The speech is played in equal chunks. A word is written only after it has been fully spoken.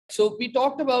So we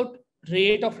talked about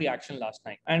rate of reaction last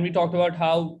night, and we talked about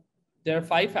how there are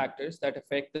 5 factors that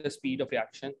affect the speed of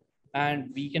reaction,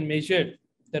 and we can measure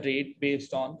the rate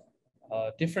based on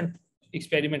different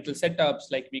experimental setups,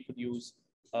 like we could use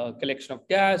a collection of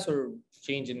gas or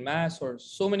change in mass or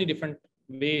so many different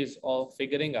ways of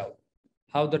figuring out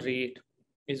how the rate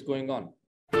is going on.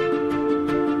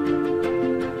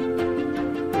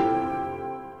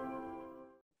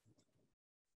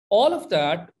 All of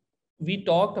that we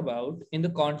talked about in the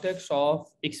context of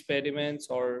experiments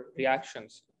or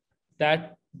reactions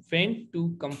that went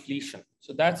to completion.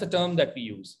 So that's a term that we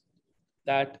use,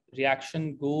 that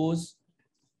reaction goes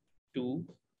to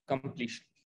completion.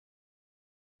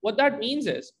 What that means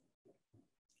is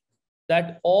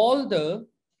that all the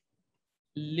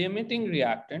limiting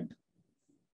reactant,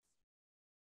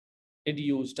 it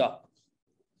used up.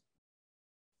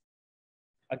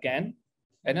 Again,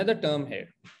 another term here,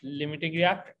 limiting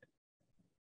reactant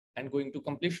and going to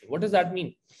completion. What does that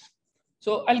mean?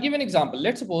 So I'll give an example.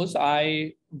 Let's suppose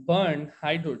I burn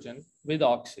hydrogen with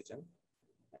oxygen,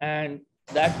 and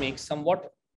that makes some water.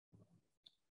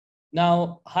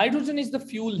 Now, hydrogen is the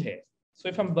fuel here. So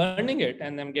if I'm burning it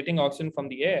and I'm getting oxygen from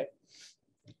the air,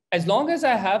 as long as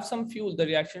I have some fuel, the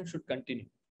reaction should continue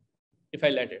if I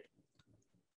let it.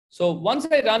 So once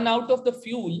I run out of the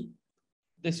fuel,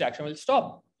 this reaction will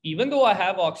stop. Even though I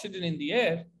have oxygen in the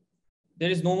air, there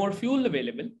is no more fuel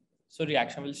available, so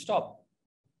reaction will stop.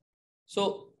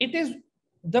 So it is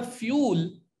the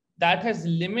fuel that has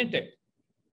limited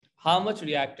how much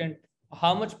reactant,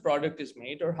 how much product is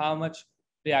made, or how much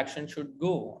reaction should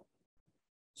go on.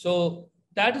 So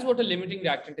that is what a limiting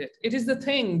reactant is. It is the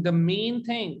thing, the main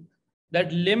thing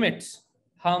that limits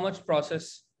how much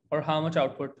process or how much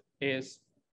output is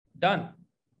done.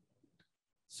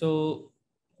 So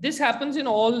this happens in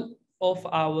all of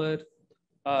our,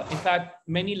 in fact,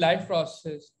 many life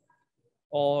processes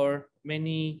or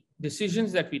many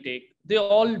decisions that we take, they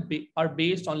all are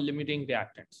based on limiting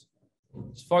reactants.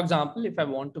 So for example, if I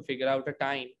want to figure out a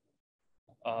time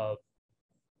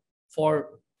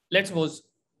let's suppose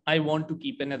I want to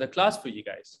keep another class for you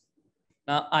guys.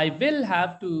 Now I will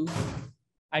have to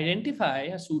identify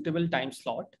a suitable time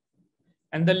slot.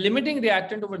 And the limiting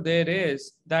reactant over there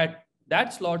is that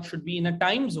that slot should be in a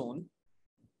time zone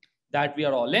that we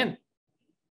are all in.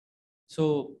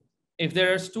 So if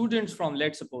there are students from,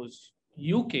 let's suppose,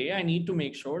 UK, I need to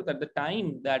make sure that the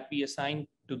time that we assign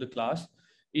to the class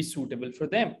is suitable for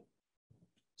them.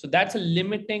 So that's a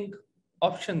limiting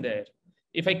option there.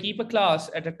 If I keep a class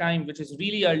at a time which is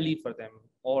really early for them,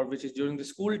 or which is during the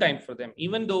school time for them,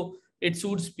 even though it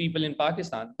suits people in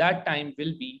Pakistan, that time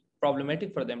will be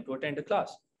problematic for them to attend a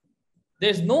class.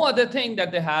 There's no other thing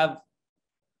that they have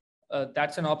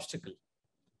that's an obstacle.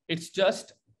 It's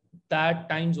just that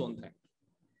time zone thing.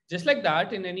 Just like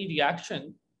that, in any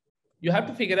reaction, you have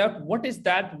to figure out what is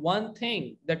that one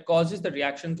thing that causes the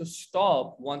reaction to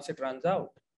stop once it runs out.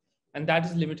 And that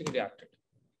is limiting reactant.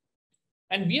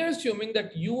 And we are assuming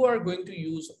that you are going to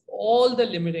use all the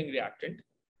limiting reactant.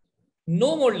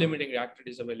 No more limiting reactant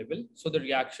is available. So the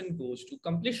reaction goes to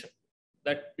completion.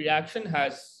 That reaction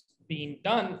has been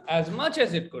done as much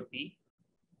as it could be,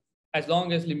 as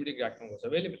long as limiting reactant was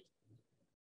available.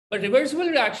 But reversible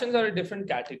reactions are a different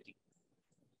category.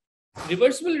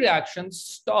 Reversible reactions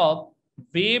stop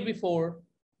way before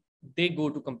they go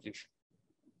to completion.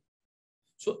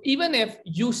 So even if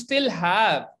you still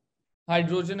have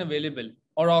hydrogen available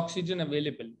or oxygen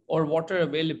available or water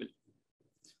available,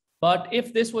 but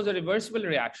if this was a reversible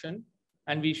reaction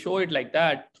and we show it like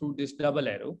that through this double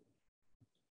arrow,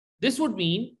 this would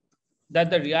mean that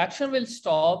the reaction will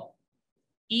stop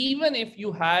even if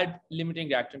you had limiting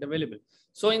reactant available.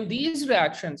 So in these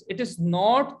reactions, it is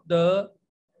not the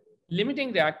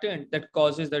limiting reactant that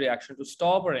causes the reaction to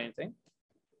stop or anything.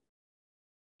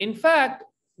 In fact,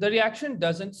 the reaction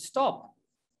doesn't stop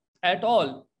at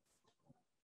all,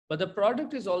 but the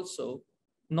product is also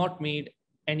not made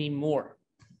anymore.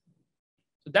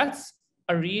 So that's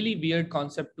a really weird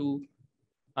concept to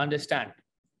understand.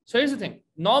 So here's the thing.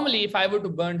 Normally, if I were to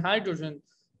burn hydrogen,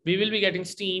 we will be getting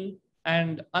steam,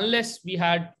 and unless we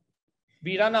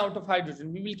run out of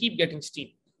hydrogen, we will keep getting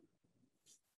steam.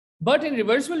 But in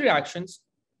reversible reactions,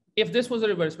 if this was a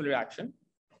reversible reaction,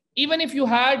 even if you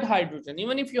had hydrogen,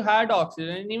 even if you had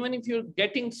oxygen, and even if you're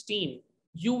getting steam,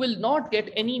 you will not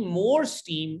get any more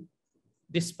steam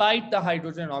despite the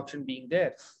hydrogen and oxygen being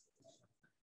there.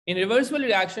 In reversible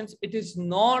reactions, it is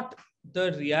not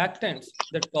the reactants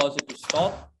that cause it to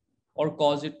stop or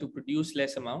cause it to produce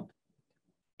less amount.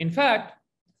 In fact,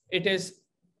 it is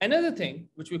another thing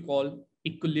which we call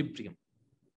equilibrium.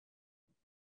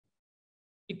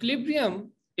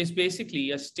 Equilibrium is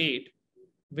basically a state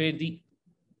where the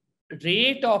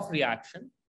rate of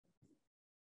reaction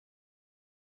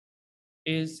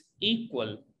is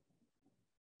equal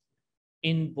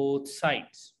in both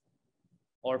sides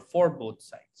or for both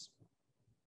sides.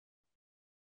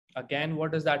 Again,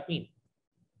 what does that mean?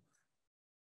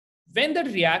 When the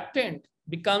reactant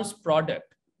becomes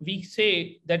product, we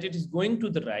say that it is going to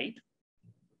the right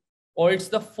or it's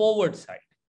the forward side.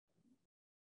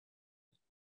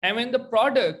 And when the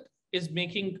product is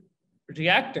making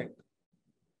reactant,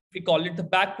 we call it the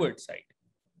backward side.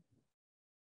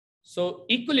 So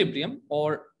equilibrium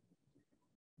or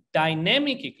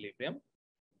dynamic equilibrium,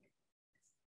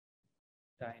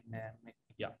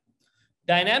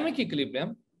 dynamic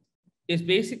equilibrium is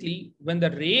basically when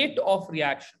the rate of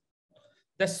reaction,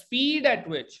 the speed at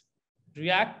which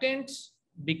reactants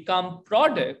become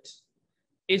products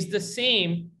is the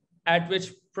same at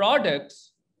which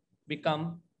products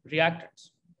become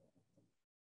reactants.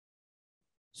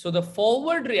 So the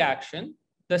forward reaction,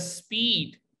 the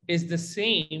speed is the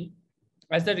same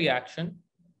as the reaction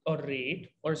or rate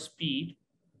or speed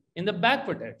in the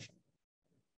backward direction.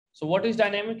 So what is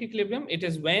dynamic equilibrium? It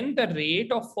is when the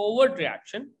rate of forward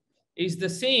reaction is the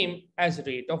same as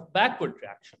rate of backward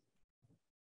reaction.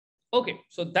 Okay,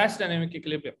 so that's dynamic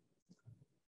equilibrium.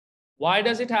 Why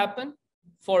does it happen?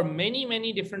 For many,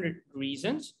 many different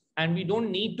reasons, and we don't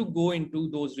need to go into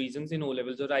those reasons in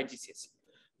O-levels or IGCSE.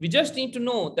 We just need to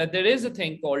know that there is a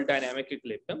thing called dynamic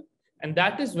equilibrium, and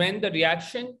that is when the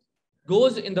reaction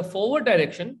goes in the forward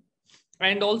direction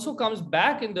and also comes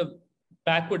back in the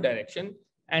backward direction.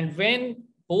 And when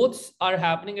both are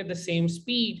happening at the same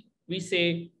speed, we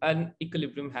say an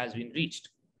equilibrium has been reached.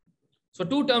 So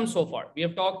two terms so far. We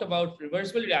have talked about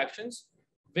reversible reactions,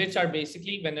 which are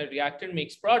basically when a reactant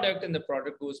makes product and the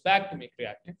product goes back to make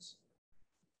reactants.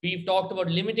 We've talked about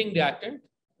limiting reactant,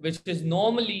 which is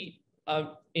normally an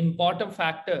important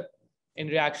factor in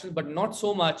reactions, but not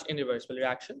so much in reversible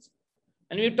reactions.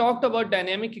 And we've talked about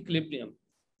dynamic equilibrium,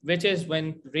 which is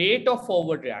when rate of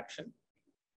forward reaction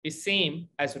is same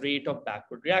as rate of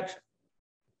backward reaction.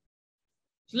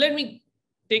 So let me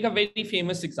take a very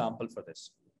famous example for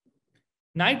this.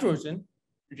 Nitrogen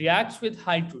reacts with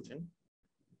hydrogen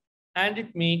and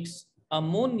it makes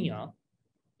ammonia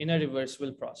in a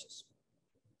reversible process.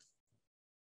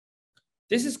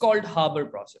 This is called Haber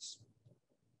process.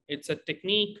 It's a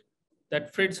technique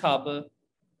that Fritz Haber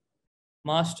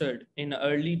mastered in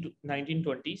early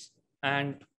 1920s,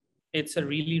 and it's a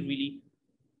really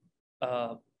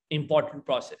important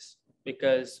process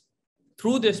because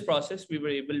through this process we were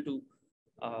able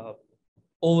to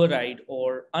override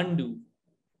or undo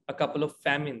a couple of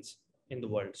famines in the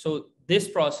world. So this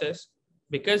process,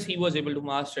 because he was able to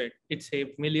master it, it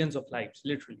saved millions of lives,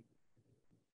 literally.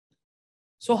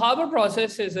 So Haber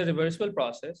process is a reversible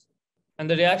process, and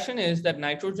the reaction is that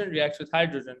nitrogen reacts with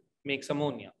hydrogen, makes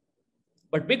ammonia.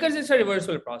 But because it's a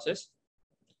reversible process,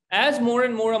 as more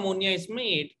and more ammonia is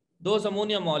made, those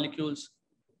ammonia molecules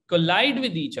collide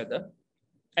with each other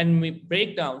and we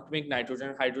break down to make nitrogen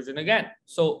and hydrogen again.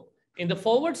 So in the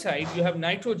forward side, you have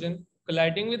nitrogen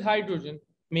colliding with hydrogen,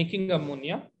 making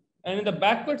ammonia. And in the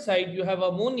backward side, you have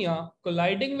ammonia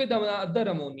colliding with other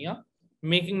ammonia,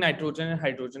 making nitrogen and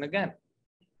hydrogen again.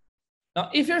 Now,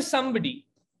 if you're somebody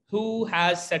who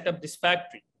has set up this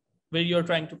factory where you're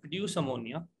trying to produce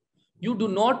ammonia, you do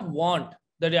not want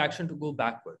the reaction to go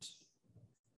backwards.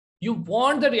 You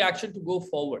want the reaction to go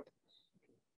forward.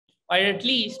 Or at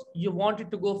least you want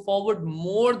it to go forward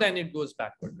more than it goes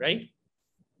backward, right?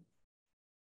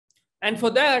 And for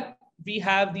that, we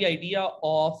have the idea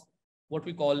of what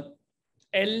we call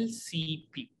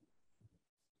LCP,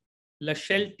 Le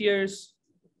Chatelier's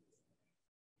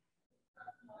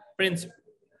principle.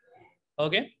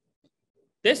 Okay,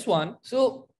 this one.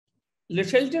 So Le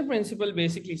Chatelier principle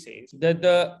basically says that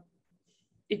the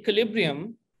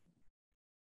equilibrium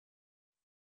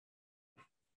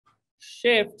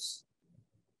shifts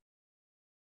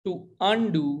to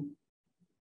undo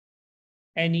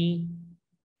any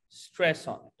stress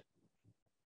on it.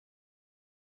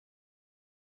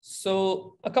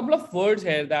 So a couple of words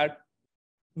here that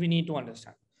we need to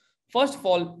understand. First of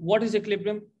all, what is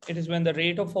equilibrium? It is when the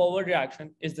rate of forward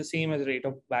reaction is the same as the rate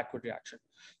of backward reaction.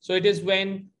 So it is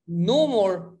when no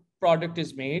more product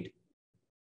is made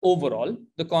overall,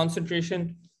 the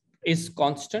concentration is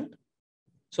constant.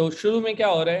 So शुरू में क्या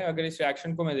हो रहा है अगर इस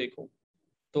reaction को मैं देखूं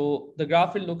तो the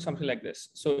graph will look something like this.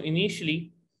 So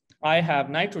initially I have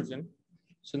nitrogen.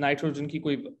 So nitrogen की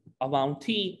कोई amount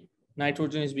थी,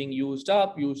 nitrogen is being used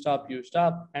up,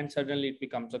 and suddenly it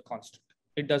becomes a constant.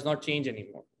 It does not change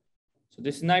anymore. So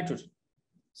this is nitrogen.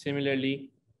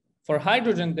 Similarly, For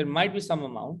hydrogen, there might be some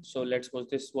amount. So let's suppose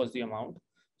this was the amount.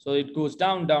 So it goes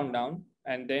down, down, down,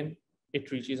 and then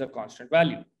it reaches a constant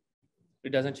value. It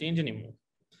doesn't change anymore.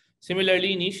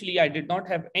 Similarly, initially, I did not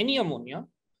have any ammonia.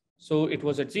 So it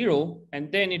was at 0,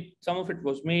 and then some of it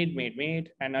was made,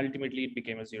 and ultimately it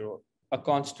became a 0, a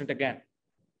constant again.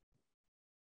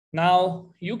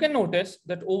 Now, you can notice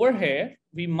that over here,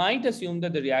 we might assume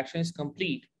that the reaction is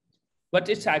complete, but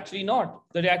it's actually not.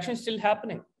 The reaction is still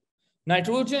happening.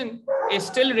 Nitrogen is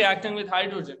still reacting with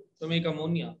hydrogen to make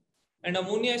ammonia, and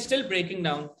ammonia is still breaking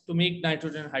down to make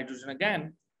nitrogen and hydrogen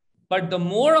again. But the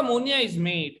more ammonia is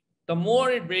made, the more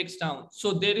it breaks down.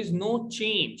 So there is no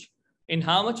change in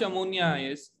how much ammonia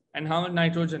is and how much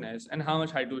nitrogen is and how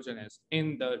much hydrogen is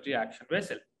in the reaction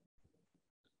vessel.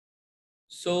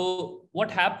 So what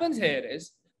happens here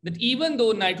is that even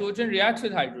though nitrogen reacts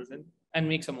with hydrogen and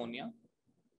makes ammonia,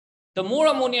 the more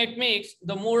ammonia it makes,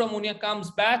 the more ammonia comes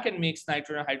back and makes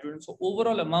nitrogen and hydrogen. So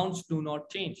overall amounts do not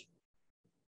change.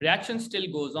 Reaction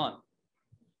still goes on.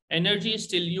 Energy is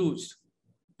still used.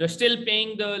 They're still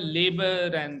paying the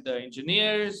labor and the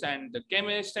engineers and the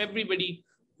chemists, everybody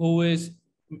who is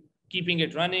keeping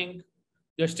it running.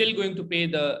 They're still going to pay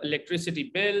the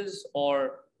electricity bills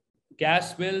or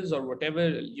gas bills or whatever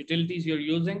utilities you're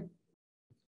using.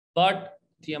 But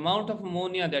the amount of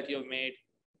ammonia that you've made,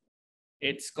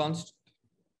 it's constant.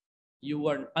 You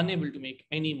are unable to make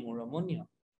any more ammonia.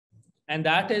 And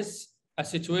that is a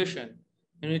situation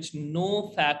in which no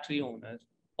factory owner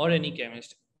or any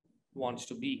chemist wants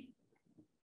to be,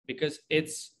 because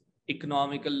it's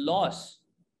economical loss.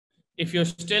 If you're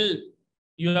still,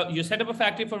 you set up a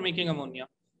factory for making ammonia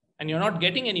and you're not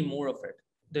getting any more of it,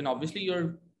 then obviously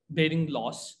you're bearing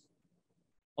loss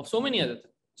of so many other things.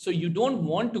 So you don't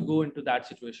want to go into that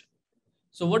situation.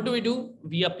 So what do?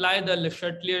 We apply the Le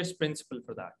Chatelier's principle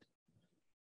for that.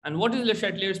 And what is Le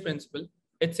Chatelier's principle?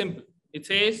 It's simple. It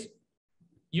says,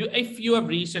 if you have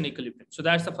reached an equilibrium, so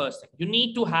that's the first thing. You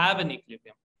need to have an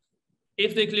equilibrium.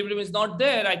 If the equilibrium is not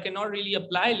there, I cannot really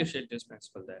apply Le Chatelier's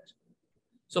principle there.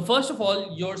 So first of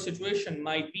all, your situation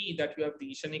might be that you have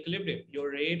reached an equilibrium.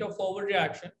 Your rate of forward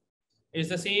reaction is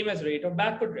the same as rate of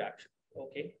backward reaction.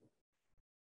 Okay.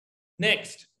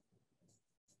 Next,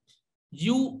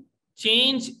 you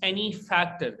change any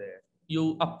factor there.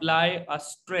 You apply a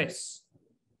stress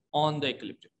on the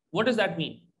equilibrium. What does that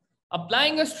mean?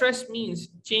 Applying a stress means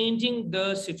changing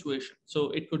the situation.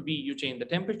 So it could be you change the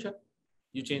temperature,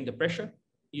 you change the pressure,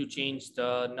 you change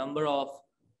the number of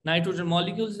nitrogen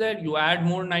molecules there, you add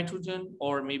more nitrogen,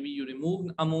 or maybe you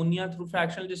remove ammonia through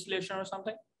fractional distillation or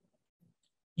something.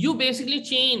 You basically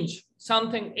change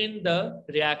something in the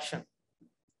reaction.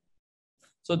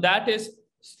 So that is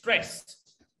stress.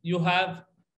 You have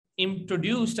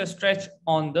introduced a stretch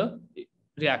on the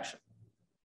reaction.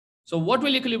 So what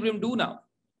will equilibrium do now?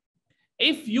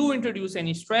 If you introduce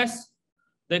any stress,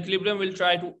 the equilibrium will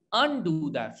try to undo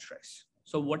that stress.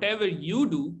 So whatever you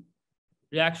do,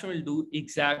 reaction will do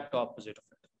exact opposite of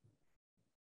it.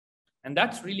 And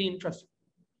that's really interesting.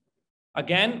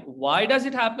 Again, why does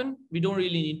it happen? We don't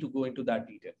really need to go into that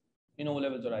detail in O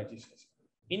levels or IGCSE.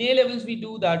 In A levels, we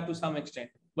do that to some extent,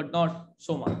 but not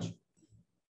so much.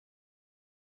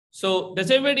 So does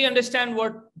everybody understand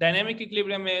what dynamic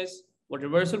equilibrium is, what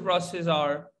reversible processes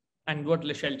are, and what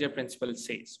Le Chatelier principle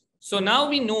says? So now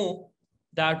we know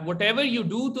that whatever you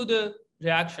do to the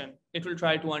reaction, it will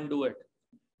try to undo it.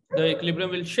 The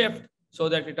equilibrium will shift so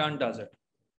that it undoes it.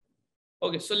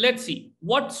 Okay, so let's see,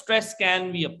 what stress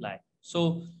can we apply?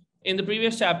 So in the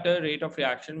previous chapter, rate of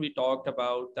reaction, we talked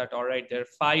about that, all right, there are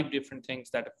 5 different things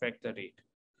that affect the rate.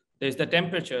 There's the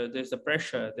temperature, there's the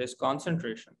pressure, there's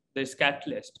concentration, there's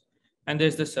catalyst, and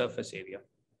there's the surface area.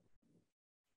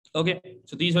 Okay,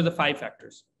 so these are the 5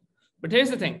 factors. But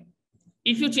here's the thing.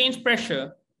 If you change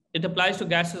pressure, it applies to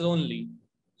gases only.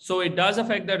 So it does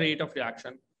affect the rate of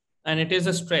reaction, and it is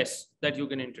a stress that you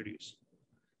can introduce.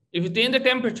 If you change the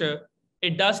temperature,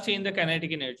 it does change the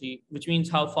kinetic energy, which means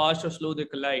how fast or slow they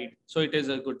collide. So it is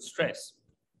a good stress.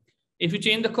 If you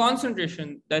change the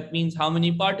concentration, that means how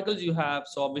many particles you have.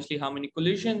 So obviously how many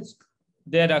collisions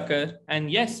there occur.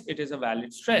 And yes, it is a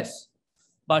valid stress.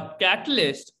 But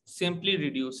catalyst simply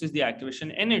reduces the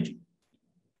activation energy.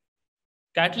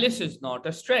 Catalyst is not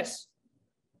a stress.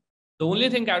 The only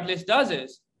thing catalyst does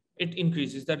is it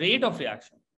increases the rate of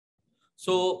reaction.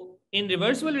 So in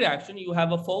reversible reaction, you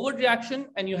have a forward reaction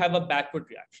and you have a backward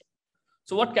reaction.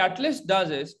 So what catalyst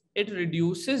does is it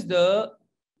reduces the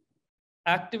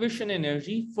activation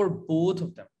energy for both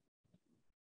of them.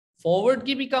 Forward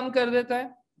की भी कम कर देता है,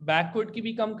 backward की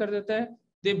भी कम कर देता है.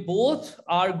 They both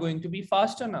are going to be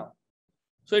faster now.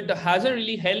 So it hasn't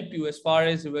really helped you as far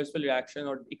as reversible reaction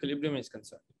or equilibrium is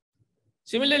concerned.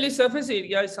 Similarly, surface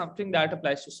area is something that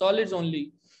applies to solids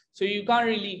only. So you can't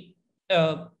really,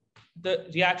 the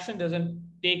reaction doesn't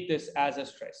take this as a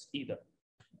stress either.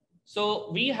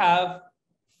 So we have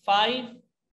 5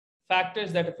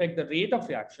 factors that affect the rate of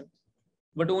reaction,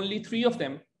 but only 3 of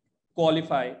them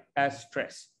qualify as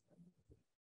stress: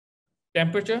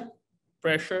 temperature,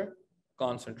 pressure,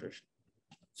 concentration.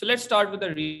 So let's start with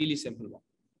a really simple one,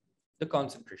 the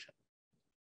concentration.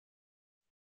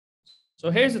 So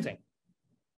here's the thing.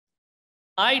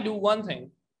 I do one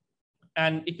thing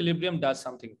and equilibrium does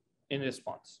something in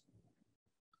response.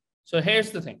 So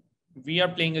here's the thing. We are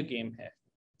playing a game here.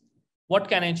 What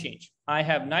can I change? I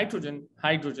have nitrogen,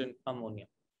 hydrogen, ammonia.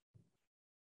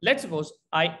 Let's suppose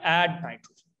I add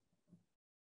nitrogen.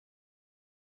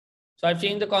 So I've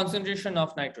changed the concentration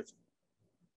of nitrogen.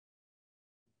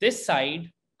 This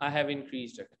side, I have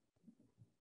increased it.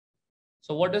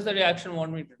 So what does the reaction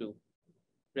want me to do?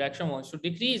 Reaction wants to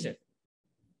decrease it,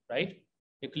 right?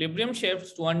 Equilibrium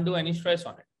shifts to undo any stress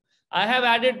on it. I have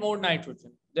added more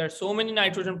nitrogen. There are so many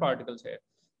nitrogen particles here.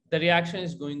 The reaction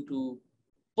is going to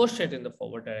push it in the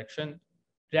forward direction.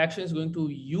 Reaction is going to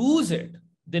use it.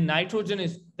 The nitrogen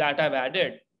is that I've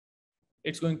added.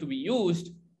 It's going to be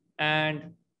used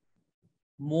and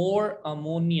more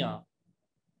ammonia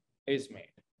is made.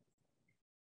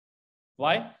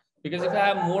 Why? Because if I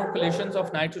have more collisions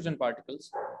of nitrogen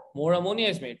particles, more ammonia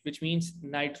is made, which means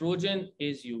nitrogen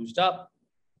is used up.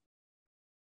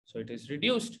 So it is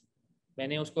reduced.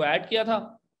 मैंने उसको add किया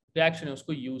था, reaction ने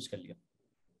उसको use कर लिया.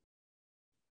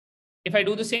 If I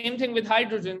do the same thing with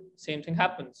hydrogen, same thing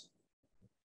happens.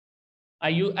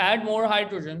 You add more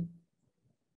hydrogen,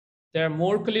 there are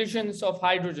more collisions of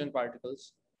hydrogen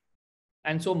particles,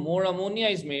 and so more ammonia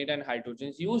is made and hydrogen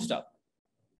is used up.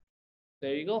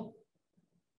 There you go.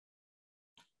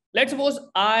 Let's suppose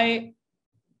I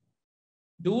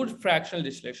do fractional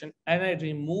distillation and I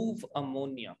remove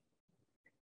ammonia.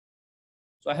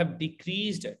 So I have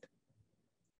decreased it.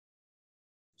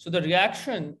 So the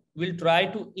reaction will try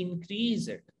to increase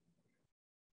it,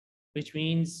 which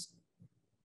means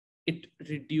it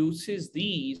reduces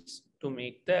these to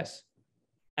make this.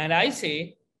 And I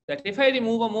say that if I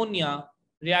remove ammonia,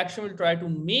 reaction will try to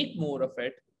make more of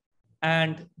it.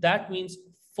 And that means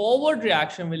forward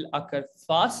reaction will occur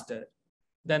faster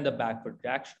than the backward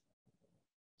reaction.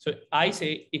 So I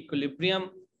say equilibrium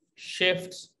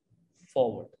shifts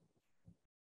forward.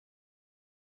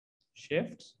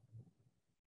 Shifts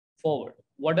forward.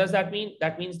 What does that mean?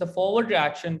 That means the forward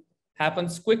reaction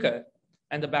happens quicker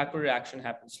and the backward reaction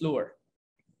happens slower.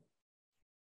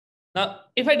 Now,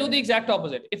 if I do the exact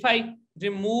opposite, if I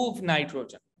remove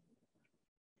nitrogen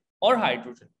or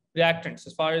hydrogen, reactants,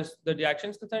 as far as the reaction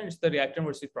is concerned, it's the reactant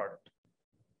versus product.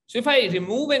 So if I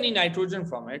remove any nitrogen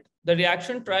from it, the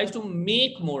reaction tries to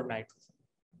make more nitrogen.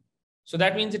 So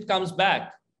that means it comes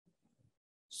back.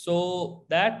 So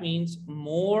that means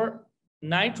more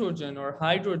nitrogen or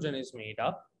hydrogen is made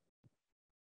up.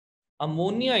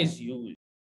 Ammonia is used.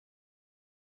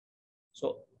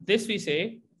 So this we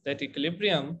say that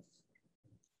equilibrium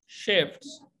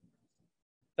shifts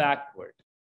backward,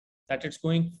 that it's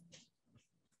going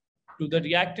to the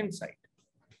reactant side.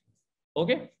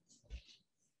 Okay,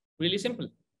 really simple.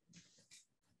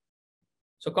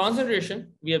 So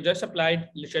concentration, we have just applied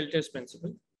Chatellier's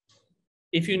principle.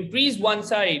 If you increase one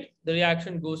side, the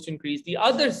reaction goes to increase the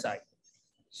other side.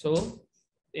 So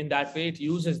in that way, it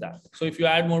uses that. So if you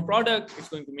add more product, it's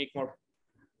going to make more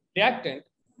reactant,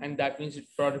 and that means the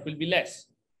product will be less.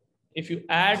 If you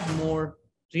add more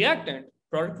reactant,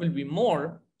 product will be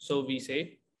more. So we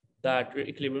say that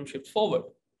equilibrium shifts forward.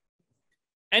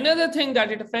 Another thing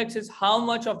that it affects is how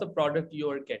much of the product you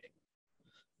are getting,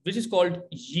 which is called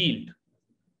yield.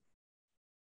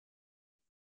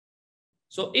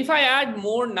 So if I add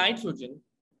more nitrogen,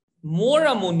 more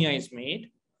ammonia is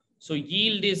made, so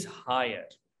yield is higher.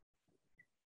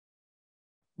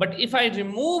 But if I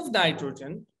remove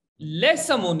nitrogen, less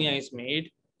ammonia is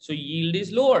made, so yield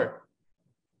is lower.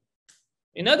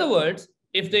 In other words,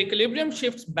 if the equilibrium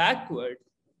shifts backward,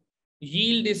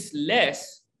 yield is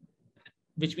less,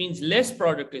 which means less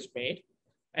product is made.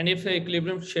 And if the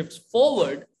equilibrium shifts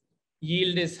forward,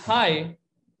 yield is high,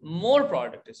 more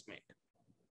product is made.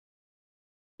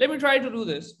 Let me try to do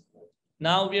this.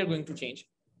 Now we are going to change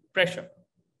pressure.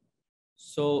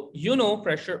 So you know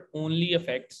pressure only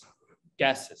affects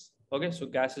gases. Okay, so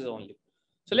gases only.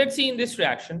 So let's see in this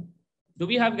reaction. Do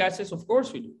we have gases? Of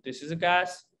course we do. This is a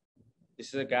gas, this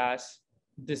is a gas,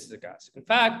 this is a gas. In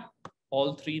fact,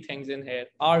 all three things in here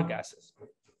are gases.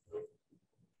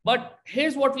 But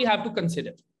here's what we have to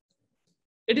consider.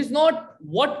 It is not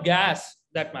what gas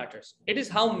that matters. It is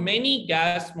how many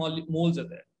gas moles are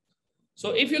there.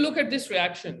 So if you look at this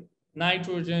reaction,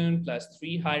 nitrogen plus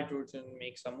 3 hydrogen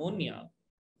makes ammonia.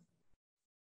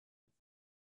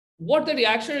 What the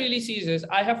reaction really sees is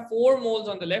I have 4 moles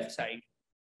on the left side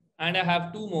and I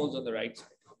have 2 moles on the right side.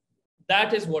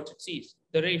 That is what it sees,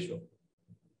 the ratio.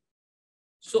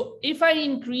 So if I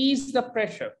increase the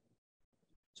pressure,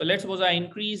 so let's suppose I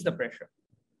increase the pressure,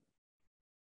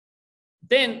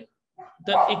 then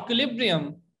the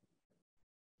equilibrium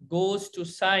goes to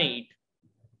side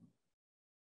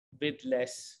with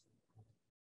less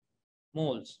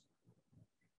moles.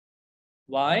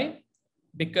 Why?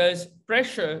 Because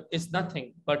pressure is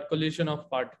nothing but collision of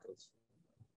particles.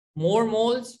 More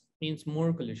moles means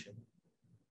more collision.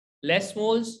 Less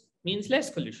moles means less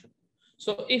collision.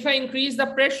 So if I increase the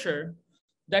pressure,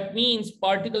 that means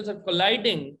particles are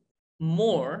colliding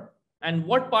more. And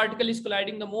what particle is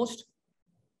colliding the most?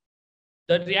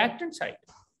 The reactant side,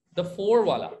 the 4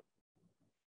 wala.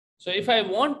 So if I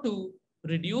want to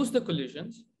reduce the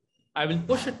collisions, I will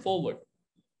push it forward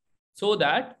so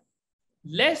that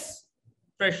less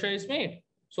pressure is made.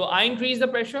 So I increase the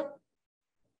pressure.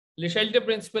 Le Chatelier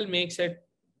principle makes it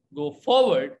go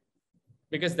forward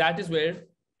because that is where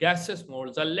gaseous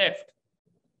moles are left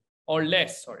or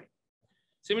less, sorry.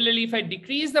 Similarly, if I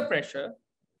decrease the pressure,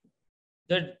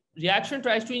 the reaction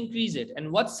tries to increase it.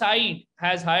 And what side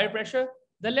has higher pressure?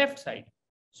 The left side.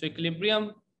 So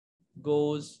equilibrium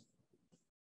goes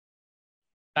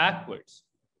backwards,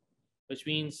 which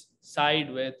means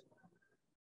side with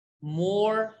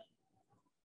more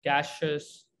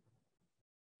gaseous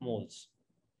moles.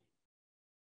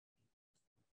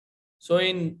 So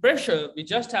in pressure, we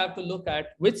just have to look at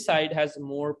which side has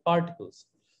more particles.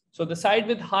 So the side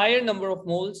with higher number of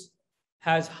moles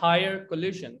has higher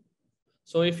collision.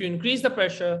 So if you increase the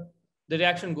pressure, the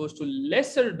reaction goes to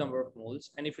lesser number of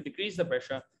moles. And if you decrease the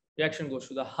pressure, the reaction goes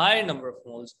to the higher number of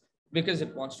moles because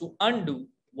it wants to undo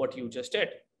what you just did.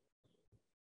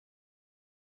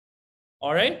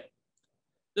 All right.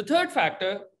 The third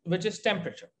factor, which is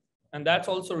temperature. And that's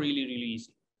also really, really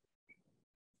easy.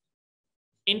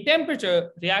 In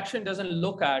temperature, reaction doesn't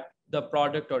look at the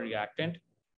product or reactant.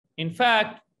 In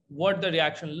fact, what the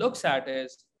reaction looks at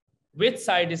is which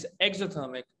side is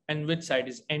exothermic and which side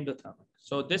is endothermic.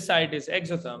 So this side is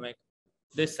exothermic,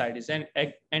 this side is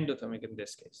endothermic in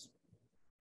this case.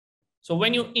 So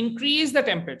when you increase the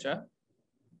temperature,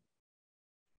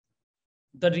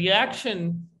 the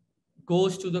reaction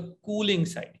goes to the cooling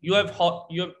side. You have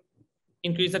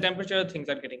increased the temperature, things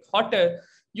are getting hotter.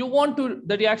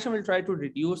 The reaction will try to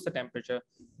reduce the temperature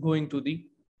going to the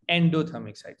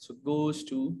endothermic side. So it goes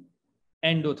to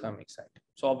endothermic side.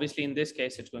 So obviously in this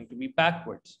case, it's going to be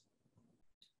backwards.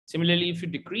 Similarly, if you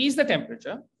decrease the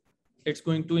temperature, it's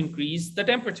going to increase the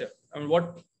temperature. And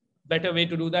what better way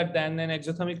to do that than an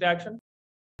exothermic reaction?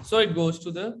 So it goes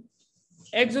to the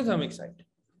exothermic side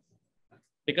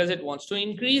because it wants to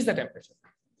increase the temperature.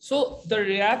 So the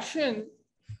reaction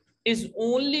is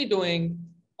only doing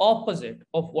opposite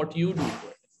of what you do to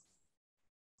it.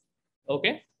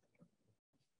 Okay.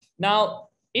 Now,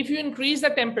 if you increase the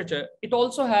temperature, it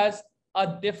also has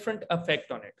a different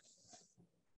effect on it.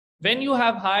 When you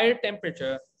have higher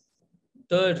temperature,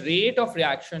 the rate of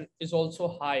reaction is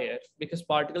also higher because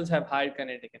particles have higher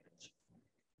kinetic energy.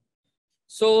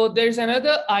 So there's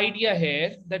another idea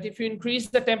here that if you increase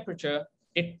the temperature,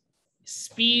 it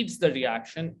speeds the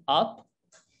reaction up.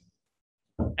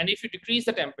 And if you decrease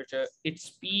the temperature, it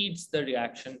speeds the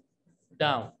reaction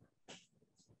down.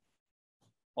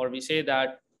 Or we say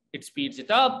that it speeds it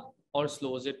up or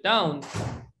slows it down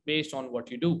based on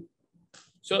what you do.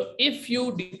 So if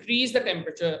you decrease the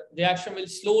temperature, the reaction will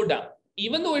slow down.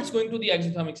 Even though it's going to the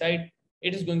exothermic side,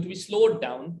 it is going to be slowed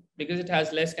down because it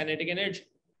has less kinetic energy.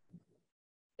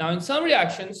 Now, in some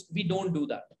reactions, we don't do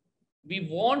that. We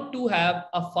want to have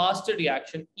a faster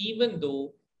reaction, even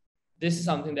though this is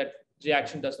something that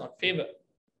reaction does not favor.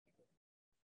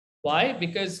 Why?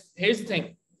 Because here's the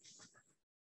thing.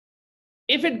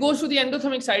 If it goes to the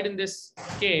endothermic side in this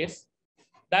case,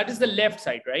 that is the left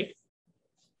side, right?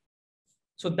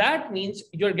 So that means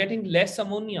you're getting less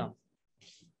ammonia.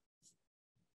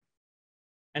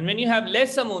 And when you have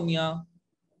less ammonia,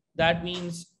 that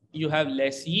means you have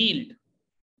less yield.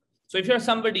 So if you're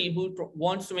somebody who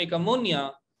wants to make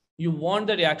ammonia, you want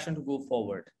the reaction to go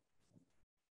forward.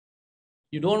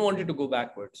 You don't want it to go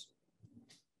backwards.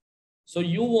 So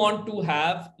you want to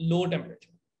have low temperature.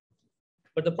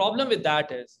 But the problem with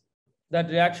that is that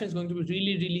reaction is going to be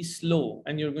really, really slow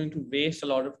and you're going to waste a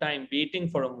lot of time waiting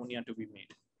for ammonia to be made.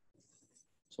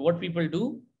 So what people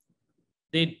do,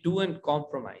 they do a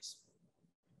compromise.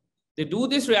 They do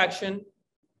this reaction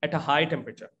at a high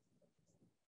temperature.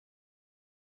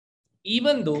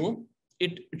 Even though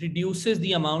it reduces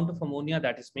the amount of ammonia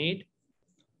that is made,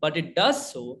 but it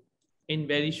does so in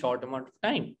very short amount of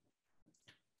time.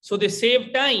 So they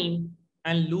save time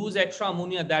and lose extra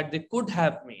ammonia that they could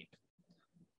have made.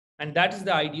 And that is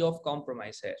the idea of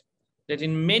compromise here, that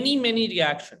in many, many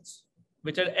reactions,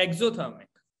 which are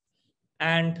exothermic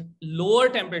and lower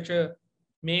temperature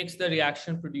makes the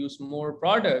reaction produce more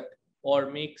product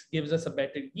or gives us a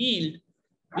better yield,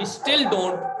 we still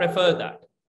don't prefer that.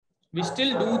 We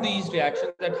still do these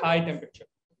reactions at high temperature.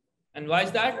 And why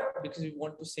is that? Because we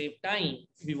want to save time.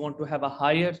 We want to have a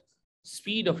higher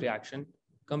speed of reaction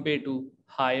compared to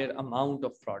higher amount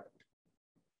of product.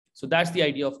 So that's the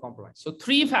idea of compromise. So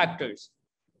 3 factors,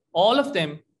 all of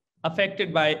them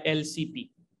affected by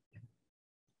LCP.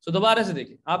 So दोबारा से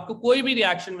देखिए, आपको कोई भी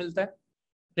reaction मिलता है,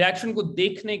 reaction को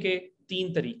देखने के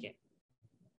 3 तरीके हैं.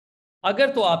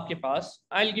 अगर तो आपके पास,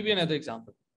 I'll give you another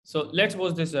example. So let's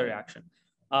suppose this is a reaction.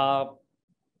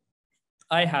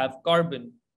 I have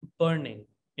carbon burning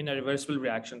in a reversible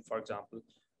reaction, for example,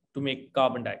 to make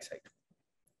carbon dioxide.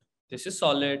 This is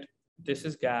solid, this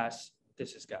is gas,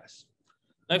 this is gas.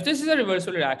 Now, if this is a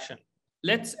reversible reaction,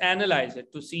 let's analyze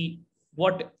it to see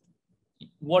what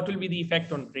will be the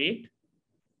effect on rate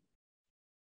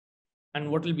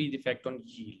and what will be the effect on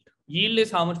yield. Yield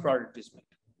is how much product is made.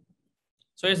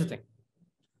 So here's the thing.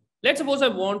 Let's suppose I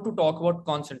want to talk about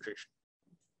concentration.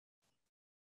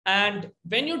 And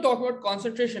when you talk about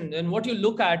concentration, then what you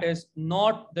look at is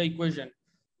not the equation,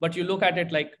 but you look at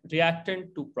it like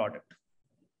reactant to product.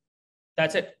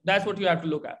 That's it. That's what you have to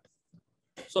look at.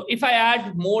 So if I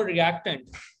add more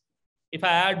reactant, if I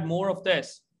add more of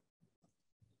this,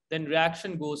 then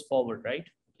reaction goes forward, right?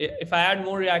 If I add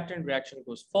more reactant, reaction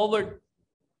goes forward.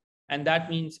 And that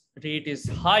means rate is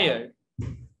higher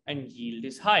and yield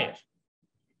is higher.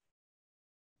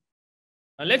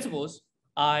 Now let's suppose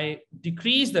I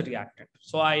decrease the reactant.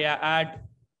 So I add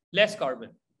less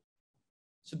carbon.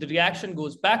 So the reaction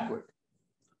goes backward.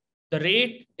 The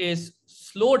rate is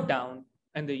slowed down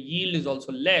and the yield is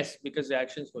also less because the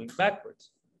reaction is going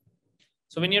backwards.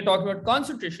 So when you're talking about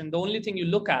concentration, the only thing you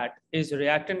look at is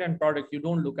reactant and product. You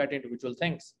don't look at individual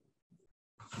things.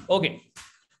 Okay.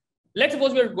 Let's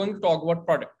suppose we're going to talk about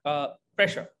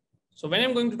pressure. So when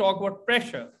I'm going to talk about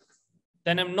pressure,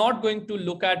 then I'm not going to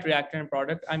look at reactant and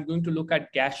product. I'm going to look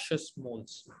at gaseous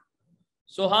moles.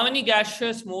 So how many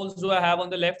gaseous moles do I have on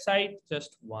the left side?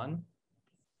 Just 1.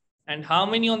 And how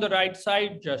many on the right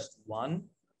side? Just 1.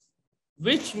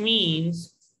 Which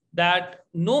means that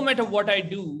no matter what I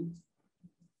do,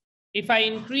 if I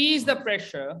increase the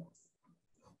pressure,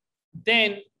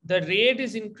 then the rate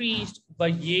is increased,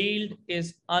 but yield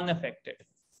is unaffected.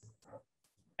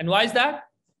 And why is that?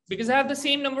 Because I have the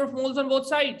same number of moles on both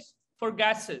sides. For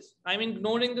gases, I'm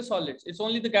ignoring the solids. It's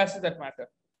only the gases that matter.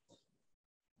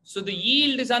 So the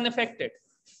yield is unaffected.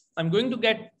 I'm going to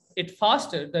get it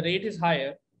faster. The rate is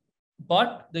higher,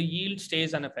 but the yield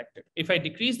stays unaffected. If I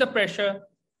decrease the pressure,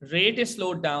 rate is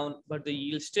slowed down, but the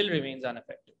yield still remains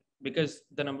unaffected because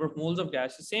the number of moles of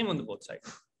gas is same on the both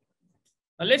sides.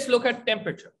 Now let's look at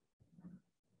temperature.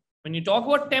 When you talk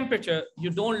about temperature,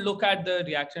 you don't look at the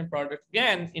reaction product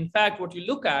again. In fact, what you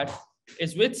look at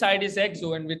is which side is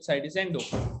exo and which side is endo.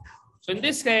 So in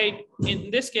this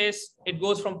case, it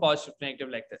goes from positive to negative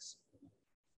like this.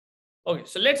 Okay,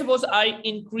 so let's suppose I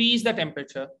increase the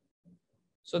temperature.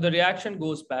 So the reaction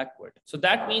goes backward. So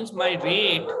that means my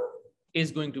rate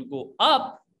is going to go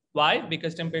up. Why?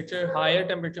 Because higher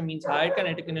temperature means higher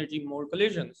kinetic energy, more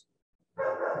collisions.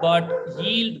 But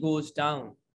yield goes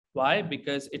down. Why?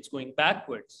 Because it's going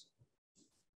backwards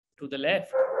to the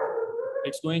left.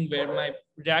 It's going where my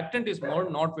reactant is more,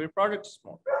 not where product is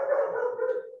more.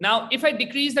 Now, if I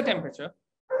decrease the temperature,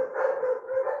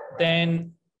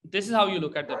 then this is how you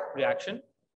look at the reaction.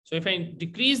 So if I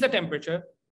decrease the temperature,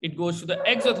 it goes to the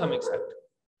exothermic side.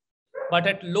 But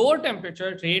at lower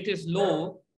temperature, rate is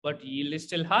low, but yield is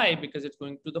still high because it's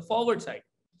going to the forward side.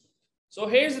 So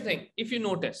here's the thing. If you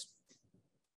notice,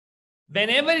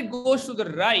 whenever it goes to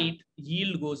the right,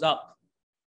 yield goes up.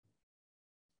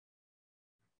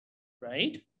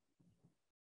 Right?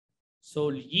 So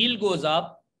yield goes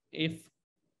up if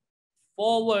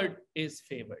forward is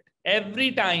favored.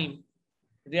 Every time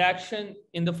reaction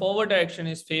in the forward direction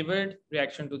is favored,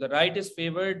 reaction to the right is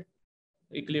favored,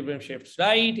 equilibrium shifts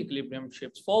right, equilibrium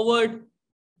shifts forward,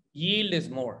 yield is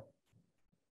more.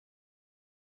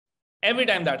 Every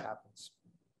time that happens.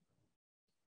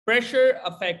 Pressure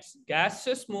affects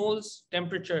gaseous moles,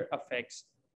 temperature affects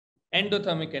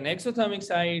endothermic and exothermic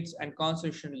sides, and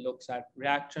concentration looks at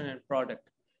reaction and product.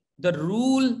 The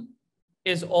rule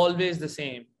is always the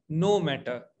same, no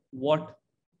matter what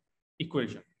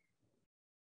equation.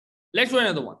 Let's do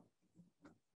another one.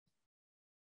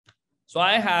 So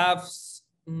I have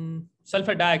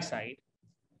sulfur dioxide.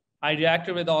 I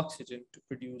reacted with oxygen to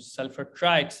produce sulfur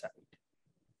trioxide.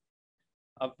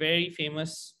 A very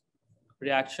famous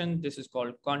reaction. This is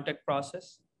called contact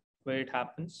process, where it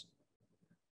happens.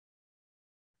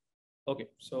 Okay,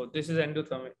 so this is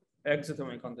endothermic,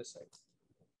 exothermic on this side.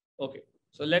 Okay,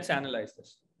 so let's analyze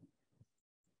this.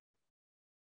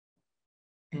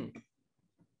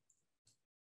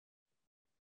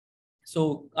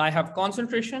 So I have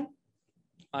concentration,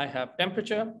 I have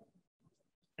temperature,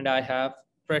 and I have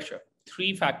pressure.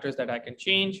 3 factors that I can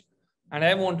change. And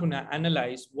I want to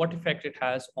analyze what effect it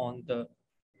has on the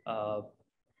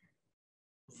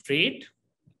rate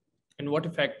and what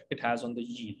effect it has on the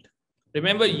yield.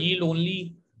 Remember, yield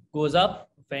only goes up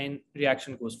when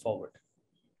reaction goes forward.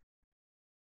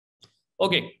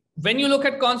 Okay, when you look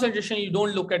at concentration, you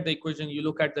don't look at the equation, you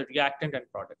look at the reactant and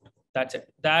product. That's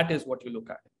it. That is what you look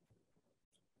at.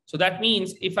 So that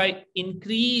means if I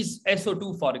increase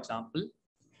SO2, for example,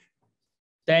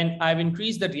 then I've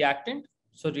increased the reactant,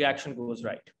 so reaction goes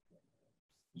right.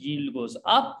 Yield goes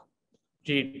up,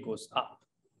 rate goes up.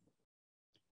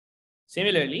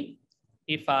 Similarly,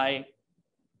 if I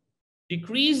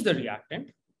decrease the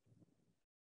reactant,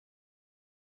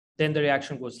 then the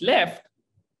reaction goes left,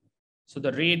 so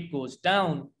the rate goes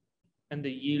down and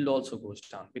the yield also goes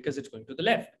down because it's going to the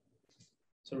left.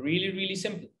 So really, really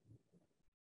simple.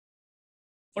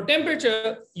 For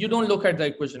temperature, you don't look at the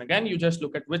equation again. You just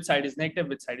look at which side is negative,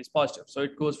 which side is positive. So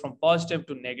it goes from positive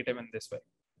to negative in this way.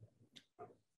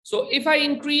 So if I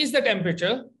increase the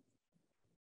temperature,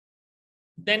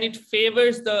 then it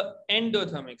favors the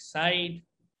endothermic side.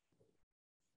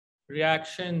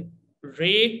 Reaction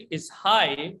rate is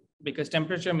high because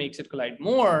temperature makes it collide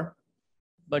more,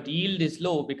 but yield is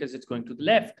low because it's going to the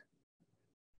left.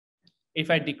 If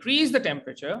I decrease the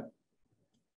temperature,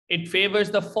 it favors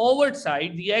the forward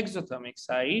side, the exothermic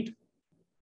side.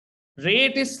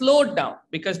 Rate is slowed down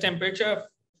because temperature,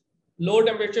 low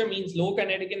temperature means low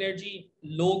kinetic energy,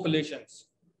 low collisions,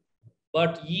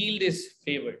 but yield is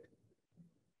favored.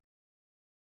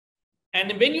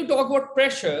 And when you talk about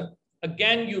pressure,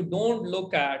 again, you don't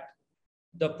look at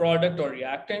the product or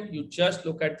reactant, you just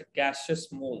look at the gaseous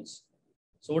moles.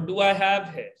 So what do I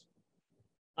have here?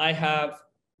 I have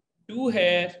 2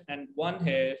 here and 1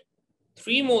 here.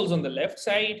 3 moles on the left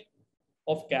side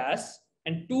of gas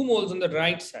and 2 moles on the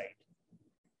right side.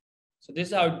 So this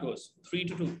is how it goes, 3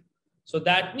 to 2. So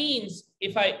that means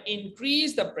if I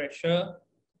increase the pressure,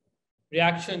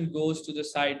 reaction goes to the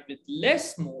side with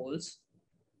less moles.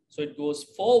 So it goes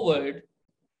forward,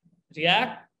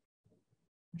 rate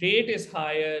is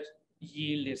higher,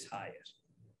 yield is higher.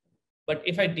 But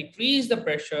if I decrease the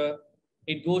pressure,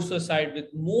 it goes to the side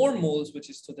with more moles, which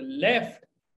is to the left.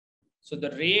 So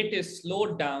the rate is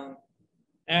slowed down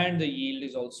and the yield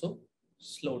is also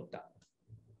slowed down.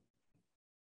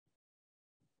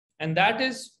 And that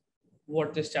is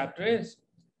what this chapter is.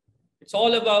 It's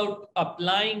all about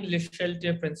applying Le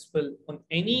Chatelier principle on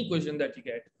any equation that you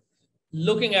get,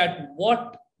 looking at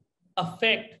what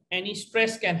effect any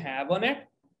stress can have on it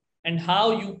and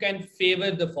how you can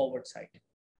favor the forward side.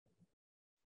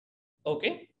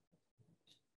 Okay.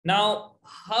 Now,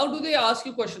 how do they ask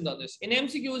you questions on this? In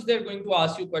MCQs, they're going to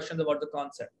ask you questions about the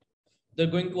concept. They're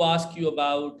going to ask you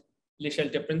about Le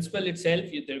Chatelier principle itself.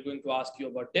 They're going to ask you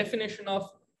about definition of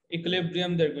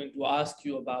equilibrium. They're going to ask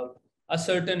you about a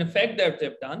certain effect that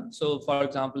they've done. So for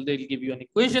example, they'll give you an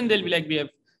equation. They'll be like, we have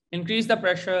increased the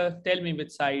pressure. Tell me which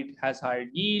side has higher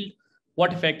yield,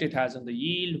 what effect it has on the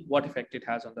yield, what effect it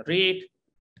has on the rate.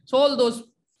 So all those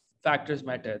factors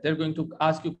matter. They're going to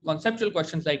ask you conceptual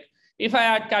questions like, if I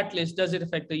add catalyst, does it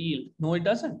affect the yield? No, it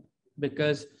doesn't,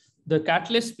 because the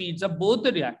catalyst speeds up both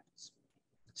the reactants.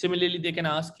 Similarly, they can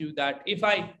ask you that if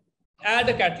I add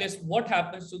a catalyst, what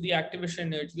happens to the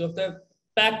activation energy of the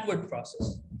backward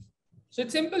process? So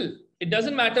it's simple. It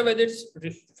doesn't matter whether it's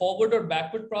forward or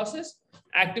backward process.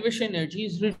 Activation energy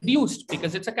is reduced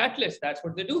because it's a catalyst. That's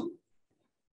what they do.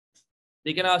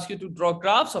 They can ask you to draw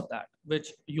graphs of that,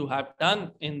 which you have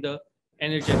done in the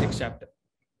energetics chapter.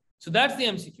 So that's the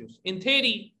MCQs. In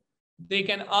theory, they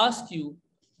can ask you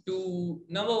to,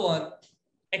 number 1,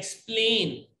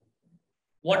 explain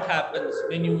what happens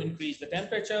when you increase the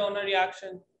temperature on a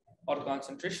reaction or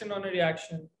concentration on a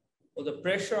reaction or the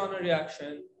pressure on a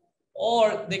reaction,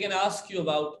 or they can ask you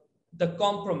about the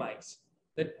compromise.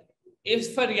 That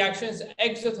if a reaction is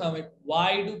exothermic,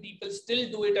 why do people still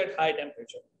do it at high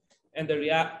temperature? And the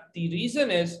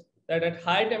reason is that at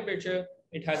high temperature,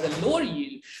 it has a lower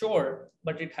yield, sure,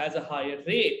 but it has a higher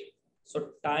rate. So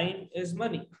time is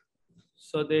money.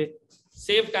 So they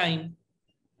save time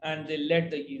and they let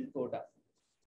the yield go down.